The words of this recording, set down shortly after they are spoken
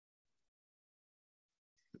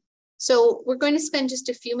So we're going to spend just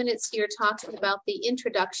a few minutes here talking about the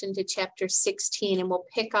introduction to chapter 16, and we'll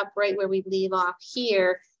pick up right where we leave off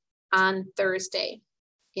here on Thursday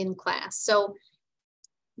in class. So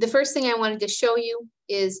the first thing I wanted to show you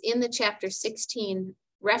is in the chapter 16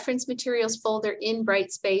 reference materials folder in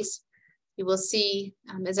Brightspace. You will see,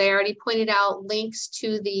 as I already pointed out, links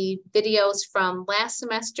to the videos from last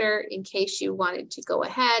semester in case you wanted to go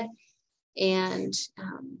ahead. And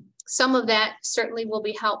some of that certainly will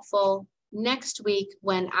be helpful next week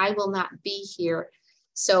when I will not be here.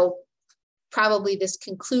 So probably this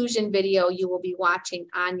conclusion video you will be watching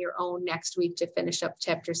on your own next week to finish up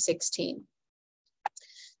chapter 16.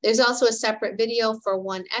 There's also a separate video for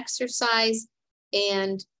one exercise,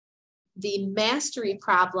 and the mastery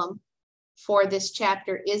problem for this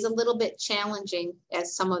chapter is a little bit challenging,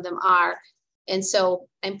 as some of them are. And so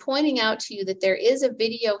I'm pointing out to you that there is a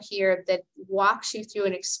video here that walks you through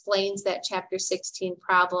and explains that chapter 16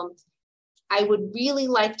 problem. I would really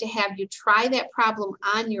like to have you try that problem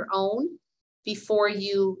on your own before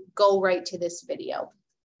you go right to this video.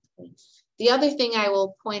 The other thing I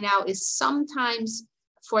will point out is sometimes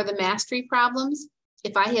for the mastery problems,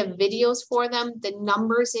 if I have videos for them, the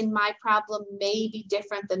numbers in my problem may be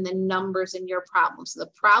different than the numbers in your problem. So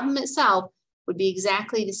the problem itself would be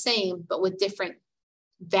exactly the same, but with different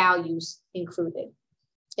values included.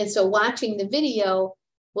 And so watching the video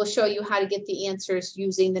will show you how to get the answers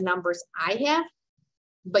using the numbers I have,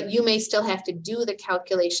 but you may still have to do the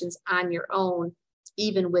calculations on your own,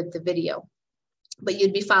 even with the video. But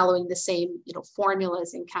you'd be following the same,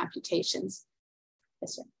 formulas and computations.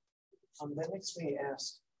 Yes, sir. That makes me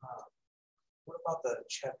ask, what about the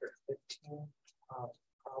chapter 15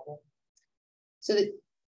 problem? So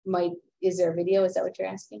is there a video? Is that what you're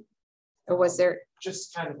asking? Or was there?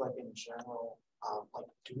 Just kind of like in general, like,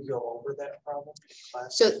 do we go over that problem?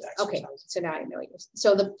 So, okay, so now I know what you're saying.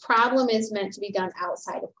 So the problem is meant to be done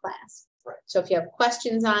outside of class. Right. So if you have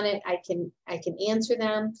questions on it, I can answer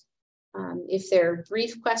them. If they're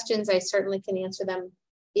brief questions, I certainly can answer them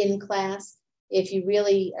in class. If you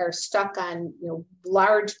really are stuck on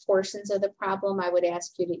large portions of the problem, I would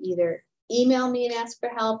ask you to either email me and ask for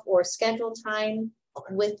help or schedule time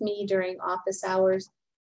with me during office hours.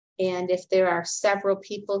 And if there are several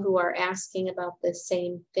people who are asking about the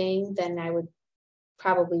same thing, then I would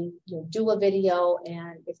probably do a video.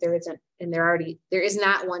 And if there isn't, and there is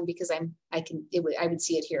not one, because I would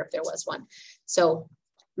see it here if there was one. So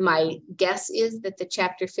my guess is that the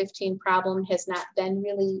chapter 15 problem has not been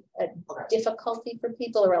really a difficulty for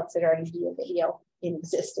people, or else there'd already be a video in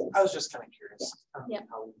existence. I was just kind of curious. Yeah.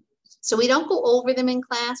 So we don't go over them in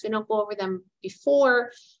class. We don't go over them before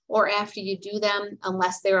or after you do them,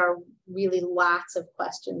 unless there are really lots of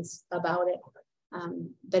questions about it.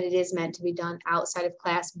 But it is meant to be done outside of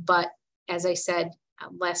class. But as I said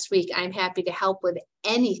last week, I'm happy to help with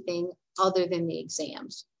anything other than the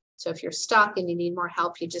exams. So if you're stuck and you need more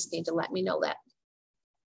help, you just need to let me know that.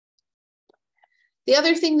 The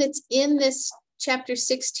other thing that's in this chapter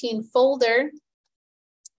 16 folder,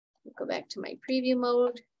 I'll go back to my preview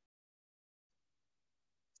mode.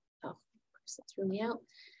 Oh, of course, it threw me out.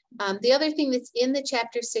 The other thing that's in the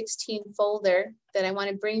chapter 16 folder that I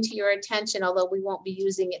want to bring to your attention, although we won't be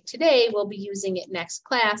using it today, we'll be using it next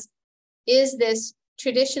class, is this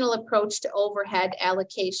traditional approach to overhead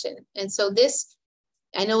allocation. And so this,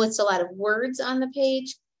 I know it's a lot of words on the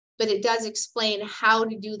page, but it does explain how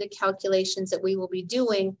to do the calculations that we will be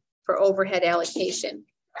doing for overhead allocation.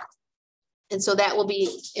 And so that will be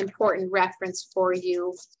important reference for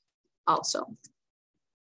you also.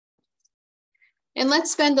 And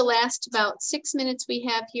let's spend the last about 6 minutes we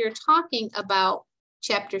have here talking about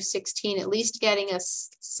chapter 16, at least getting us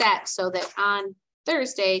set so that on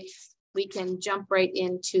Thursday, we can jump right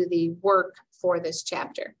into the work for this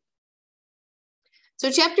chapter.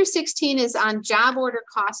 So chapter 16 is on job order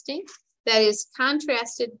costing. That is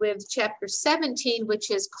contrasted with chapter 17,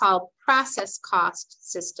 which is called process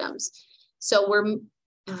cost systems. So we're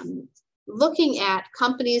looking at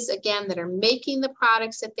companies, again, that are making the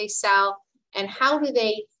products that they sell, and how do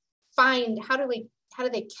they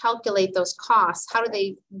calculate those costs? How do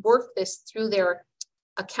they work this through their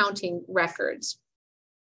accounting records?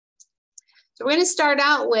 So we're going to start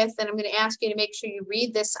out with, and I'm going to ask you to make sure you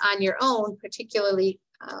read this on your own, particularly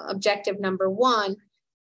objective number 1.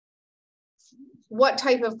 What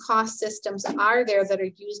type of cost systems are there that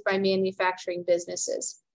are used by manufacturing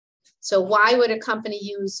businesses? So why would a company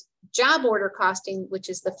use job order costing, which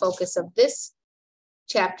is the focus of this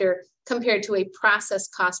chapter, compared to a process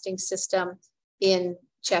costing system in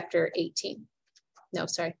chapter 18? No,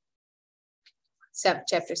 sorry,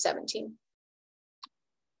 chapter 17.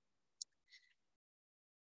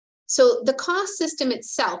 So the cost system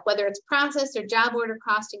itself, whether it's process or job order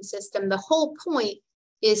costing system, the whole point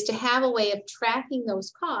is to have a way of tracking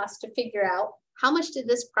those costs to figure out how much did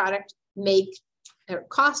this product make or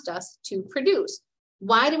cost us to produce.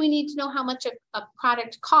 Why do we need to know how much a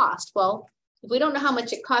product cost? Well, if we don't know how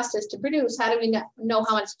much it costs us to produce, how do we know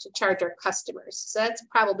how much to charge our customers? So that's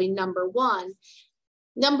probably number one.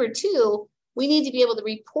 Number two, we need to be able to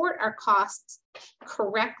report our costs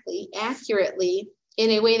correctly, accurately, in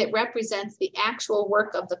a way that represents the actual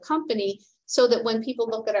work of the company, so that when people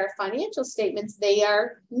look at our financial statements, they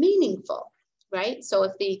are meaningful, right? So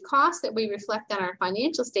if the cost that we reflect on our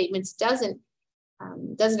financial statements doesn't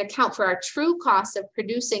account for our true costs of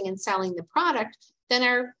producing and selling the product, then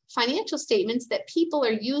our financial statements that people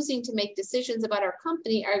are using to make decisions about our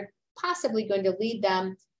company are possibly going to lead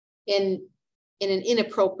them in an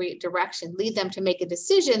inappropriate direction, lead them to make a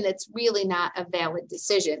decision that's really not a valid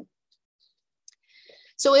decision.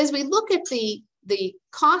 So as we look at the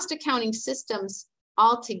cost accounting systems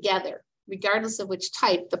altogether, regardless of which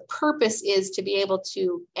type, the purpose is to be able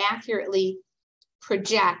to accurately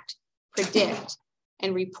project, predict,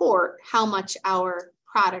 and report how much our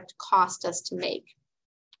product cost us to make.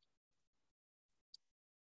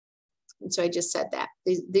 And so I just said that.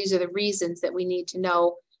 These are the reasons that we need to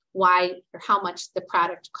know why or how much the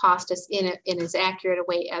product cost us in as accurate a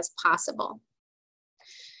way as possible.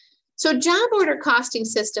 So job order costing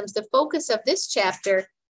systems, the focus of this chapter,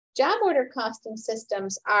 job order costing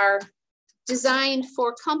systems are designed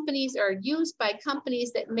for companies or used by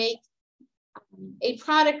companies that make a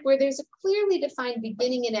product where there's a clearly defined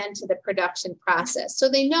beginning and end to the production process. So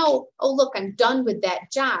they know, oh, look, I'm done with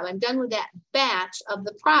that job. I'm done with that batch of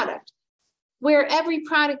the product. Where every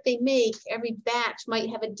product they make, every batch might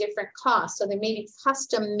have a different cost. So they may be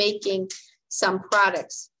custom making some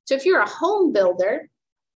products. So if you're a home builder,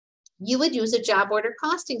 you would use a job order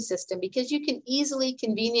costing system because you can easily,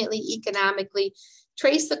 conveniently, economically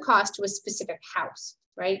trace the cost to a specific house,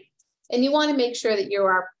 right? And you want to make sure that you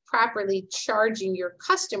are properly charging your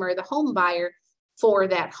customer, the home buyer, for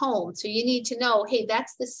that home. So you need to know, hey,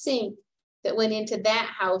 that's the sink that went into that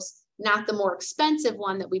house, not the more expensive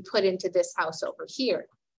one that we put into this house over here.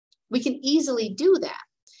 We can easily do that.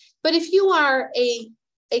 But if you are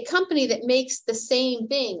a company that makes the same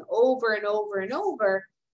thing over and over and over,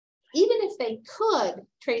 even if they could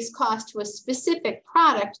trace cost to a specific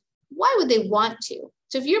product, why would they want to?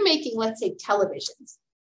 So if you're making, let's say, televisions,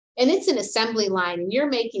 and it's an assembly line, and you're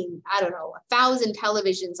making, I don't know, 1,000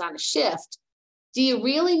 televisions on a shift, do you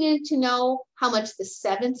really need to know how much the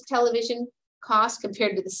 7th television cost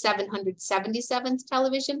compared to the 777th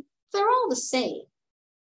television? They're all the same.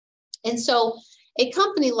 And so a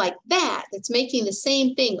company like that, that's making the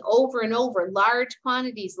same thing over and over, large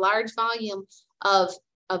quantities, large volume of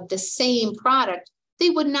the same product, they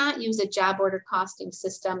would not use a job order costing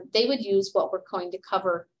system. They would use what we're going to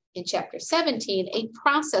cover in chapter 17, a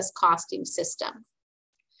process costing system.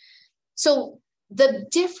 So the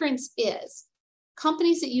difference is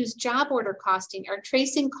companies that use job order costing are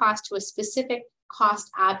tracing cost to a specific cost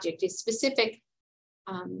object, a specific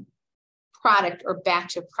product or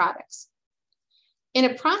batch of products. In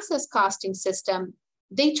a process costing system,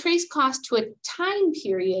 they trace cost to a time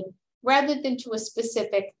period rather than to a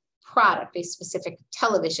specific product, a specific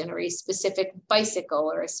television or a specific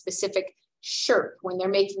bicycle or a specific shirt. When they're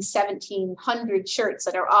making 1,700 shirts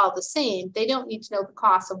that are all the same, they don't need to know the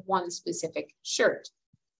cost of one specific shirt.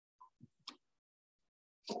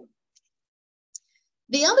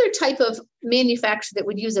 The other type of manufacturer that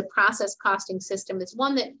would use a process costing system is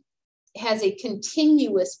one that has a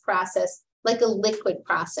continuous process, like a liquid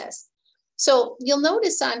process. So you'll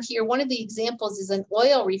notice on here, one of the examples is an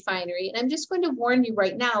oil refinery. And I'm just going to warn you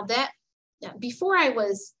right now that before I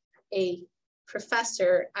was a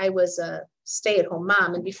professor, I was a stay-at-home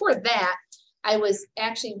mom. And before that, I was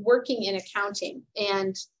actually working in accounting.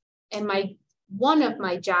 And one of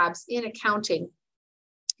my jobs in accounting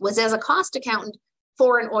was as a cost accountant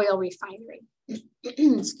for an oil refinery.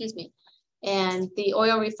 Excuse me. And the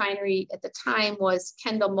oil refinery at the time was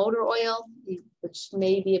Kendall Motor Oil, which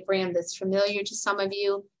may be a brand that's familiar to some of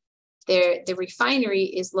you. The refinery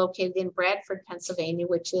is located in Bradford, Pennsylvania,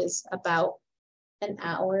 which is about an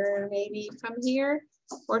hour maybe from here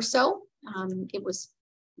or so. It was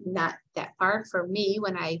not that far for me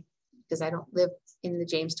because I don't live in the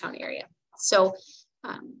Jamestown area. So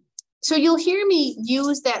you'll hear me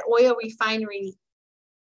use that oil refinery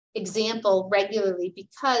example regularly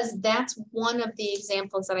because that's one of the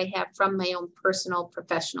examples that I have from my own personal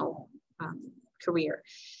professional career.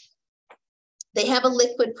 They have a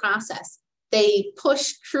liquid process. they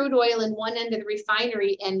push crude oil in one end of the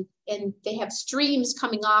refinery, and they have streams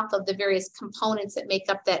coming off of the various components that make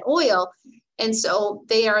up that oil. And so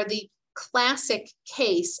they are the classic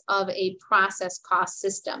case of a process cost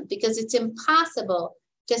system, because it's impossible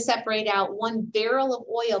to separate out one barrel of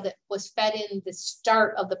oil that was fed in the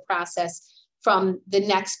start of the process from the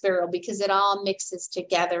next barrel, because it all mixes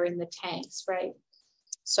together in the tanks, right?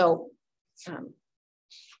 So,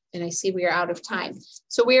 and I see we are out of time.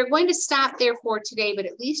 So we are going to stop there for today, but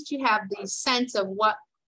at least you have the sense of what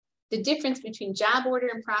the difference between job order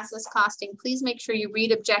and process costing. Please make sure you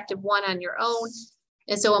read objective 1 on your own.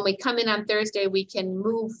 And so when we come in on Thursday, we can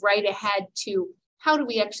move right ahead to how do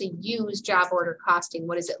we actually use job order costing?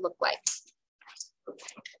 What does it look like?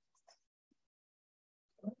 Okay.